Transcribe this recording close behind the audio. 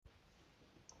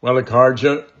Well,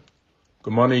 Carja,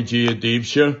 good morning, Gia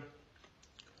Deepsha.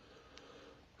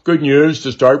 Good news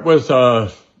to start with.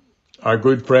 Our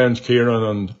good friends Kieran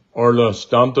and Orla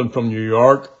Stanton from New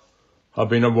York have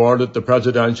been awarded the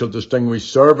Presidential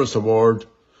Distinguished Service Award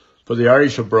for the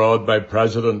Irish Abroad by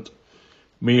President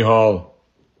Micheál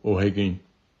O'Higgins.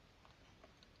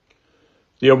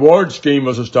 The award scheme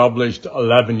was established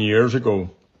 11 years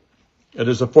ago. It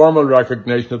is a formal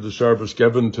recognition of the service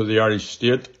given to the Irish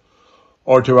state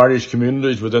or to Irish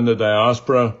communities within the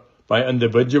diaspora by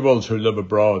individuals who live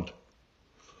abroad.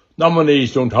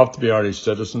 Nominees don't have to be Irish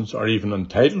citizens or even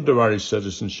entitled to Irish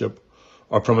citizenship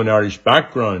or from an Irish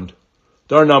background.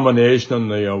 Their nomination on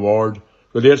the award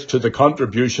relates to the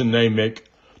contribution they make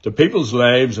to people's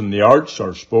lives in the arts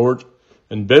or sport,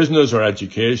 in business or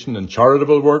education, in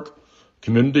charitable work,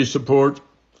 community support,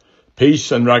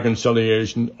 peace and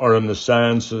reconciliation, or in the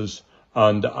sciences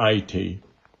and IT.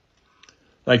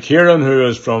 Like Kieran, who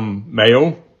is from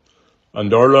Mayo,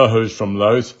 and Orla, who's from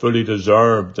Louth, fully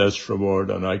deserve this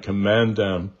reward, and I commend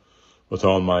them with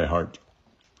all my heart.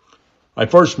 I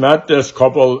first met this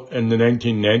couple in the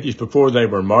 1990s before they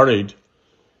were married.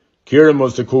 Kieran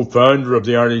was the co-founder of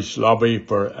the Irish Lobby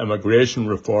for Immigration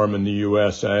Reform in the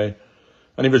USA,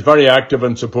 and he was very active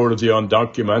in support of the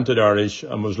undocumented Irish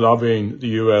and was lobbying the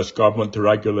US government to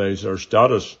regulate their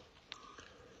status.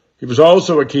 He was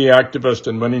also a key activist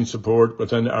in winning support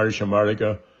within Irish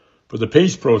America for the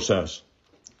peace process.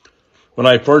 When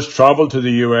I first travelled to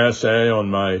the USA on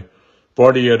my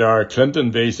 48-hour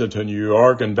Clinton visa to New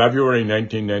York in February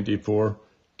 1994,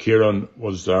 Kieran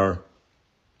was there.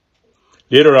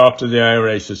 Later, after the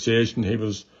IRA cessation, he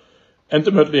was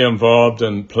intimately involved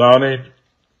in planning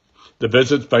the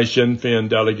visits by Sinn Féin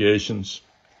delegations.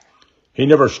 He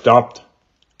never stopped.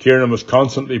 Kieran was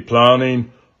constantly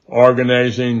planning,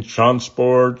 organising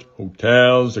transport,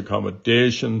 hotels,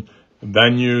 accommodation,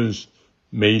 venues,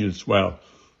 meals. Well,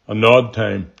 an odd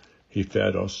time he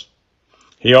fed us.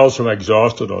 He also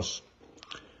exhausted us.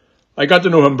 I got to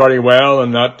know him very well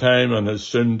in that time and his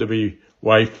soon-to-be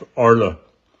wife, Orla.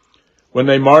 When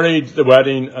they married, the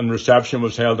wedding and reception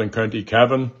was held in County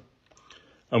Kevin,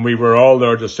 and we were all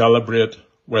there to celebrate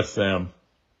with them.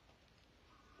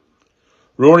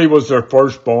 Rory was their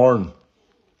firstborn.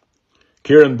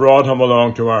 Kieran brought him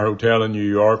along to our hotel in New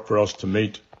York for us to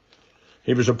meet.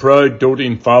 He was a proud,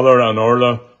 doting father, and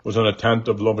Orla was an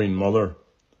attentive, loving mother.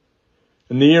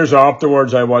 In the years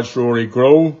afterwards, I watched Rory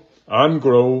grow and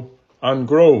grow and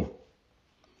grow.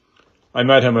 I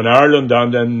met him in Ireland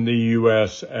and in the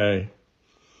USA.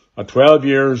 At 12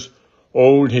 years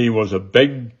old, he was a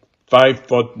big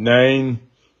 5'9"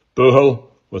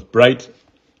 bull with bright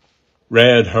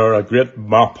red hair, a great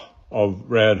mop of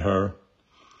red hair.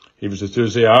 He was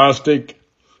enthusiastic,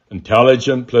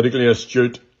 intelligent, politically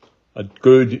astute, a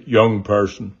good young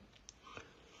person.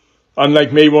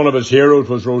 Unlike me, one of his heroes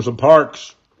was Rosa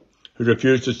Parks, who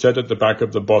refused to sit at the back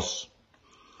of the bus.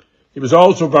 He was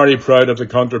also very proud of the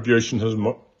contribution his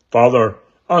father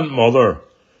and mother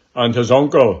and his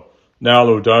uncle, Niall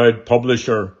O'Dowd,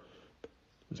 publisher,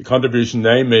 the contribution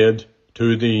they made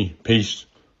to the peace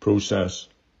process.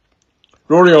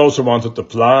 Rory also wanted to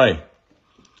fly.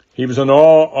 He was in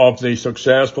awe of the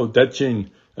successful ditching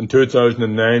in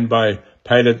 2009 by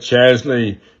pilot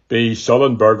Chesley B.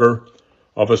 Sullenberger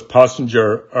of his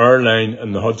passenger airline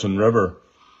in the Hudson River.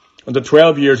 And at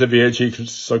 12 years of age, he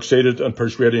succeeded in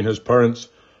persuading his parents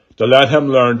to let him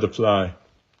learn to fly.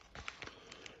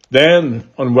 Then,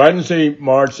 on Wednesday,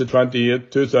 March the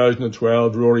 28th,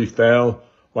 2012, Rory fell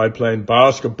while playing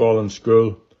basketball in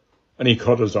school, and he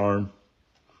cut his arm.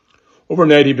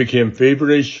 Overnight, he became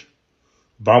feverish,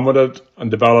 vomited, and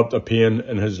developed a pain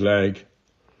in his leg.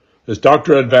 His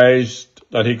doctor advised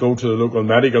that he go to the local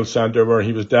medical centre, where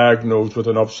he was diagnosed with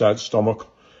an upset stomach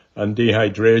and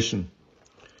dehydration.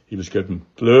 He was given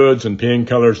fluids and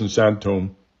painkillers and sent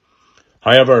home.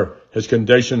 However, his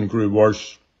condition grew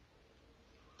worse.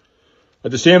 At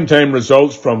the same time,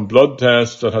 results from blood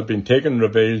tests that had been taken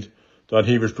revealed that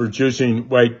he was producing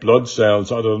white blood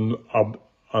cells at an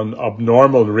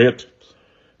abnormal rate,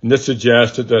 and this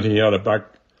suggested that he had a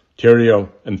bacterial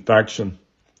infection.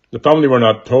 The family were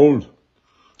not told,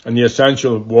 and the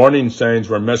essential warning signs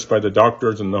were missed by the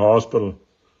doctors in the hospital.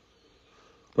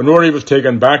 When Rory was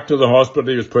taken back to the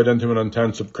hospital, he was put into an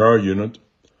intensive care unit.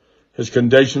 His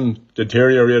condition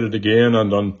deteriorated again,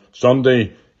 and on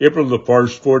Sunday, April the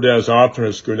 1st, 4 days after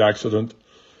his school accident,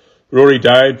 Rory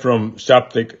died from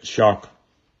septic shock.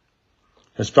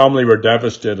 His family were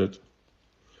devastated.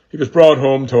 He was brought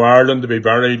home to Ireland to be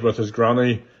buried with his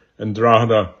granny in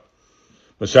Drogheda.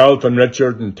 Myself and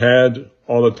Richard and Ted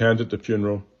all attended the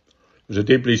funeral. was a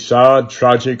deeply sad,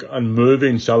 tragic and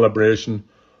moving celebration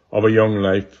of a young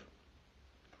life.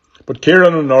 But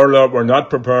Kieran and Orla were not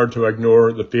prepared to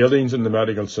ignore the failings in the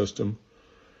medical system.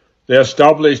 They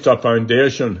established a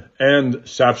foundation, End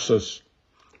Sepsis,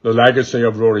 the legacy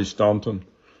of Rory Staunton,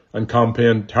 and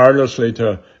campaigned tirelessly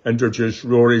to introduce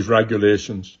Rory's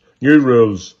regulations, new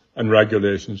rules and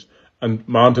regulations, and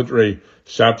mandatory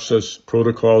sepsis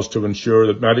protocols to ensure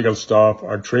that medical staff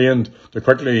are trained to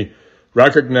quickly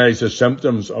recognise the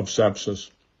symptoms of sepsis.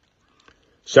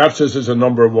 Sepsis is the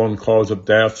number one cause of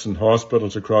deaths in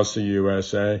hospitals across the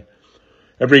USA.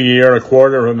 Every year,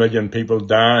 250,000 people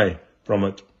die from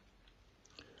it.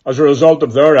 As a result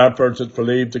of their efforts, it's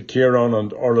believed that Kieran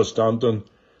and Orla Staunton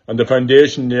and the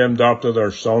foundation named after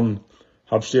their son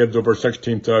have saved over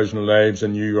 16,000 lives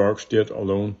in New York State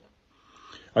alone.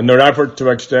 And their effort to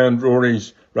extend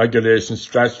Rory's regulations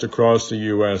stretched across the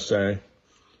USA.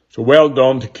 So well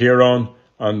done to Kieran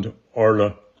and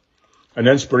Orla. An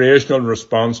inspirational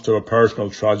response to a personal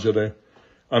tragedy,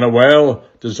 and a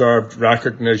well-deserved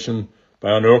recognition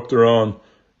by an Uachtaráin,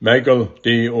 Michael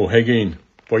D. O'Higgins,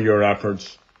 for your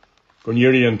efforts.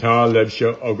 Gonúirí an tá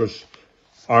libse agus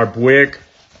ar buic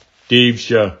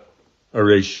díobse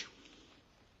arís.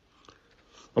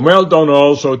 And well done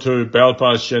also to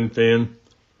Belfast Sinn Féin.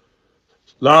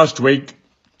 Last week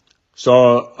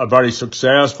saw a very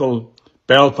successful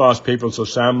Belfast People's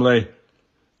Assembly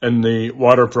in the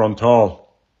Waterfront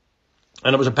Hall.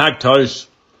 And it was a packed house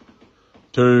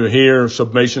to hear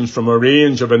submissions from a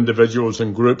range of individuals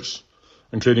and groups,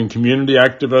 including community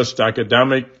activists,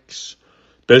 academics,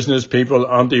 business people,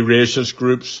 anti-racist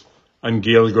groups, and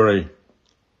Gaelgery.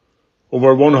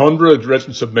 Over 100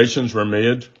 written submissions were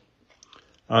made,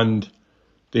 and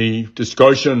the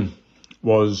discussion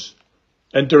was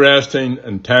interesting,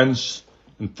 intense,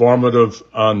 informative,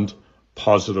 and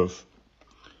positive.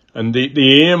 And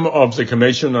the aim of the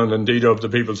Commission, and indeed of the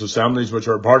People's Assemblies, which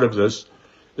are part of this,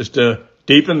 is to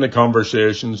deepen the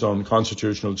conversations on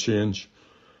constitutional change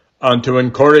and to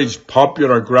encourage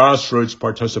popular grassroots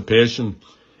participation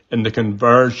in the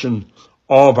conversion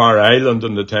of our island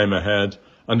in the time ahead,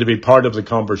 and to be part of the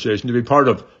conversation, to be part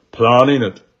of planning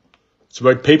it. It's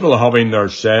about people having their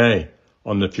say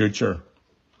on the future.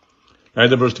 Now,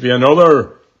 there was to be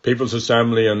another People's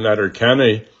Assembly in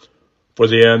Letterkenny for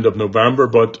the end of November,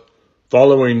 but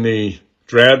following the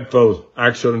dreadful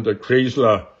accident at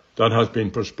Creeslough, that has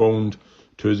been postponed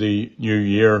to the new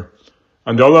year.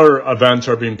 And other events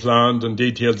are being planned, and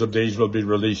details of these will be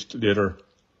released later.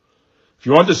 If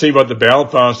you want to see what the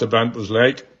Belfast event was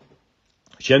like,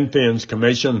 Sinn Féin's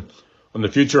Commission on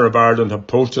the Future of Ireland have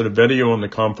posted a video on the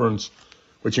conference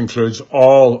which includes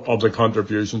all of the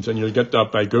contributions, and you'll get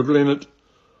that by Googling it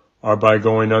or by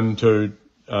going into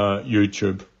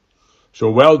YouTube. So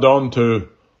well done to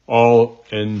all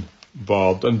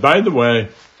involved. And by the way,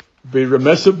 it'd be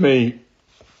remiss of me,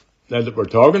 now that we're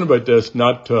talking about this,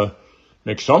 not to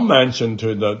make some mention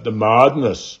to the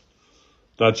madness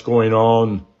that's going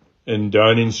on in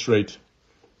Downing Street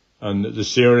and the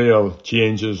serial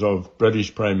changes of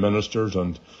British Prime Ministers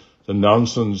and the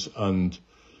nonsense and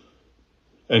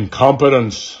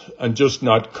incompetence and just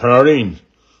not caring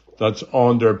that's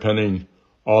underpinning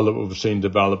all that we've seen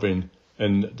developing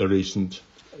in the recent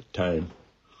time.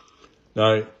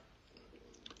 Now,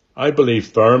 I believe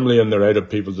firmly in the right of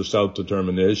people to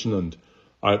self-determination, and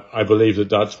I believe that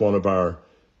that's one of our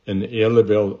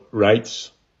inalienable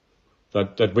rights,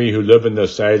 that we who live in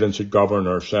this island should govern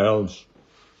ourselves.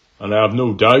 And I have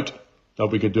no doubt that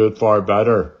we could do it far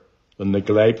better than the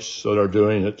Glapes that are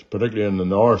doing it, particularly in the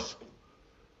north.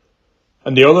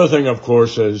 And the other thing, of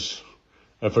course, is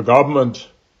if a government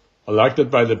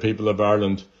elected by the people of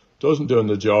Ireland doesn't do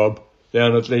the job,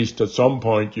 then at least at some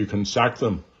point you can sack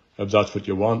them if that's what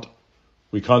you want.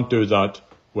 We can't do that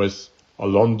with a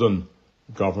London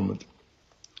government.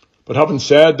 But having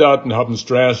said that and having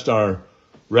stressed our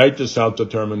right to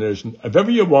self-determination, if ever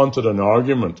you wanted an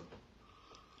argument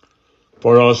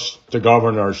for us to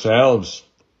govern ourselves,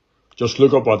 just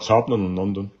look up what's happening in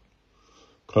London.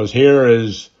 Because here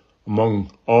is,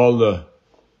 among all the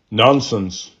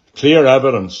nonsense, clear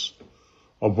evidence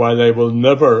of why they will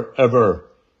never, ever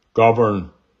govern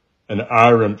in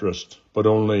our interest, but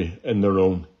only in their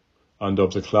own and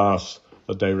of the class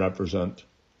that they represent.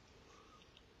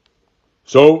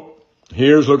 So,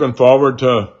 here's looking forward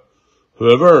to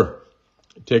whoever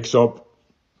takes up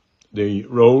the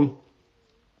role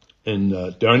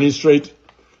in Downing Street,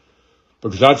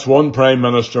 because that's one Prime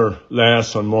Minister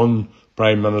less and one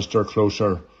Prime Minister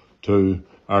closer to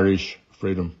Irish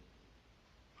freedom.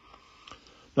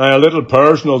 Now, a little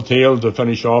personal tale to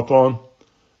finish off on.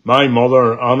 My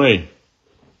mother, Annie,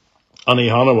 Annie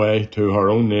Hanaway, to her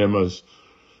own name as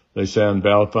they say in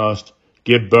Belfast,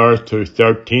 gave birth to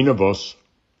 13 of us.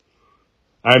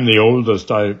 I'm the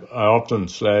oldest. I often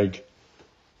slag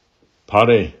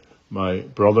Paddy, my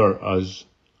brother, as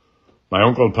my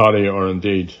Uncle Paddy, or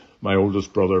indeed my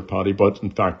oldest brother Paddy, but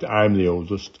in fact I'm the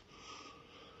oldest.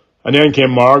 And then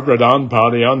came Margaret and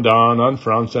Paddy and Dan and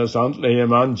Frances and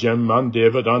Liam and Jim and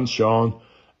David and Sean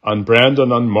and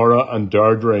Brendan and Murrah and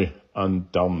Deirdre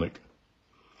and Dominic.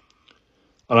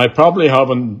 And I probably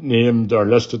haven't named or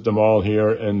listed them all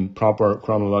here in proper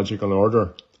chronological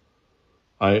order.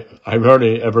 I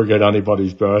rarely ever get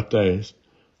anybody's birthdays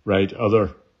right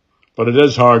either. But it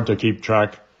is hard to keep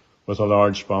track with a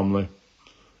large family.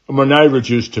 And we're now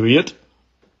reduced to 8.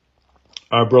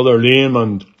 Our brother Liam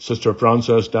and sister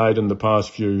Frances died in the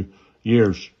past few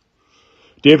years.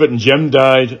 David and Jim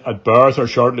died at birth or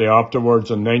shortly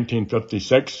afterwards in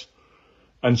 1956.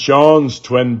 And Sean's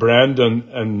twin Brendan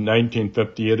in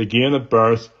 1958, again at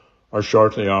birth or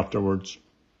shortly afterwards.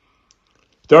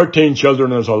 13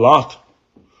 children is a lot,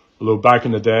 although back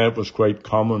in the day it was quite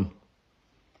common.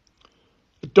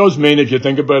 It does mean, if you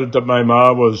think about it, that my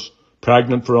ma was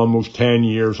pregnant for almost 10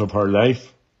 years of her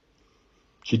life.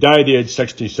 She died aged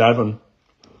 67.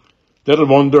 Little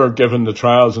wonder, given the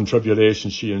trials and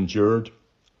tribulations she endured.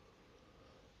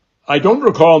 I don't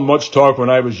recall much talk when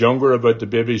I was younger about the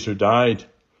babies who died,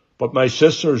 but my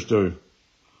sisters do.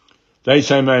 They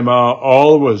say my ma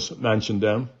always mentioned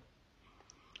them.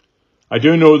 I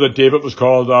do know that David was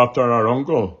called after our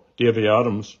uncle, Davy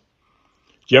Adams.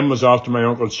 Jim was after my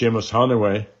uncle Seamus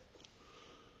Hanaway,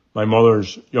 my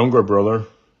mother's younger brother.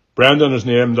 Brendan is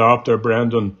named after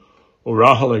Brendan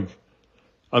O'Rahalig,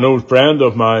 an old friend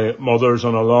of my mother's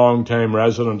and a long-time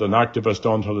resident and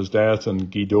activist until his death in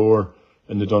Gweedore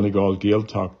in the Donegal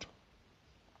Gaeltacht.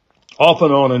 Off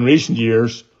and on in recent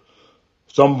years,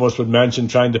 some of us would mention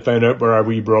trying to find out where our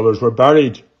wee brothers were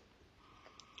buried.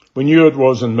 We knew it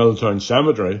was in Milltown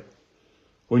Cemetery.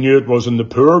 We knew it was in the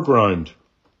poor ground.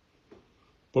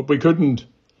 But we couldn't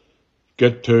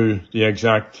get to the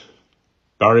exact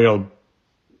burial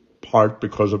part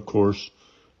because, of course,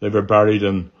 they were buried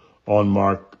in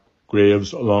unmarked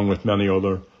graves along with many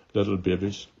other little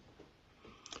babies.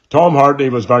 Tom Hartley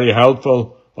was very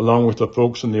helpful, along with the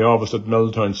folks in the office at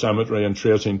Milltown Cemetery, in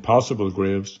tracing possible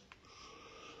graves.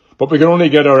 But we could only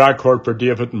get a record for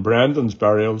David and Brendan's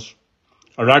burials.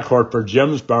 A record for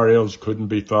Jim's burials couldn't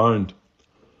be found.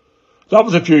 That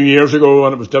was a few years ago,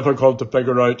 and it was difficult to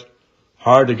figure out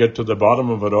how to get to the bottom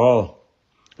of it all.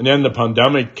 And then the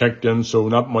pandemic kicked in, so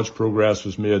not much progress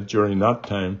was made during that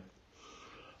time.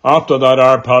 After that,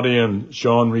 our Paddy and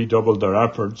Sean redoubled their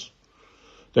efforts.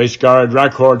 They scoured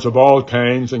records of all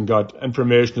kinds and got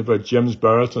information about Jim's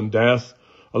birth and death,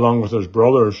 along with his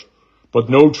brothers, but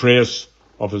no trace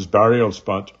of his burial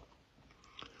spot.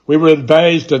 We were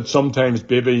advised that sometimes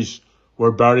babies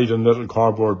were buried in little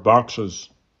cardboard boxes.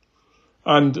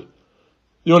 And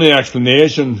the only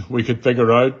explanation we could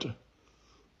figure out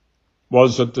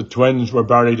was that the twins were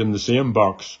buried in the same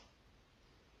box.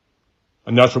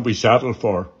 And that's what we settled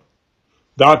for.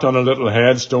 That on a little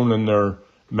headstone in their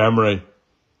memory,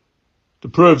 to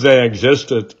prove they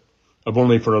existed, if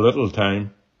only for a little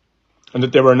time, and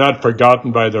that they were not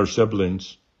forgotten by their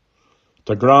siblings.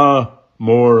 Ta gra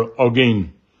mór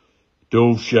agin,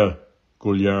 dóibhse go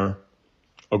leor,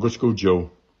 agus go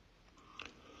Joe.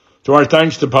 So our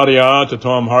thanks to Paddy A, to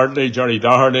Tom Hartley, Jerry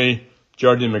Doherty,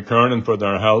 Gerdy McKernan for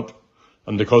their help,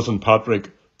 and to cousin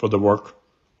Patrick for the work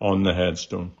on the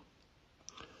headstone.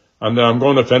 And I'm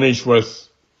going to finish with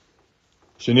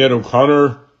Sinead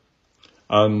O'Connor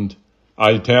and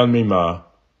I'll Tell Me Ma.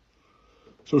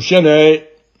 So Sinead,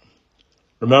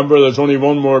 remember there's only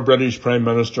one more British Prime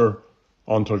Minister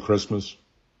until Christmas.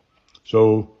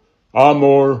 So,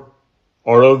 Amor,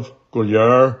 Orav,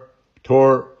 Gullier,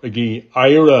 Tor, Agi,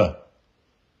 Ira,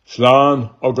 Slan,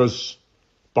 Agus,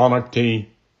 Bonachti,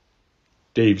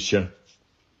 Davesha.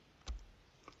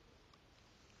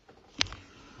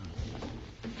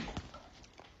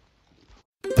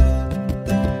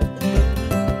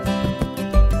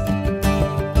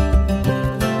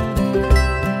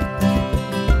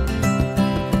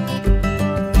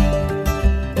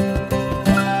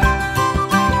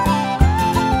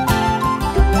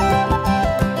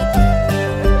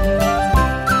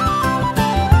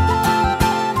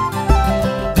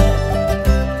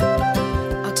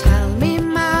 Tell me,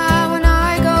 Ma, when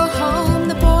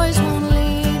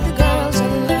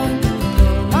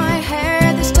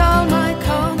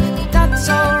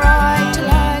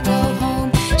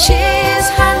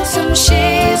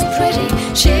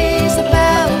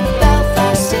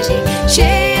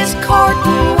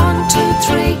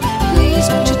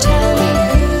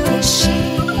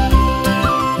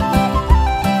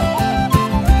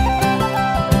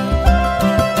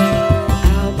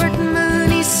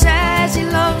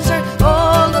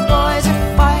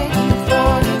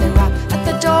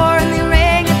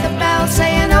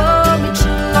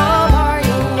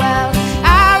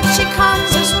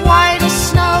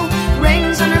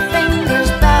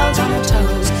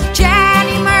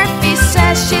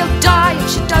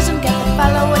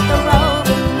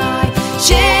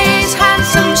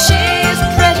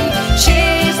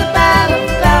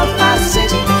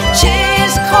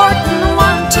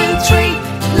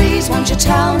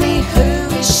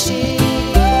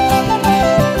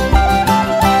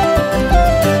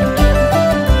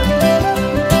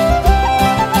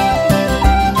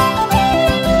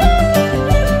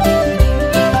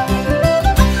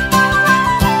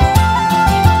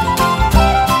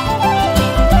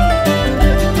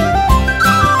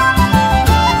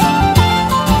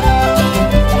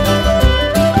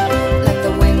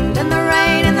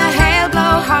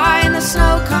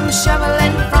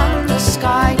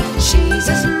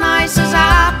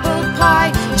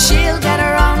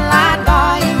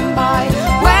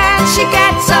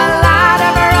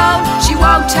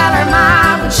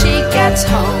his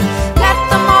home. Let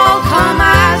them all come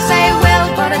as they will,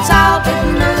 but it's Albert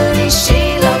Mooney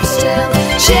she loves still.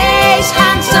 She's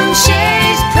handsome,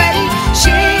 she's pretty,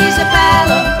 she's a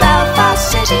belle of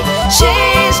Belfast City.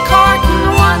 She's courting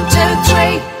 1, 2,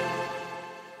 3.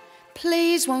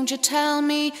 Please won't you tell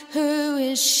me who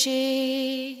is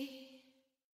she?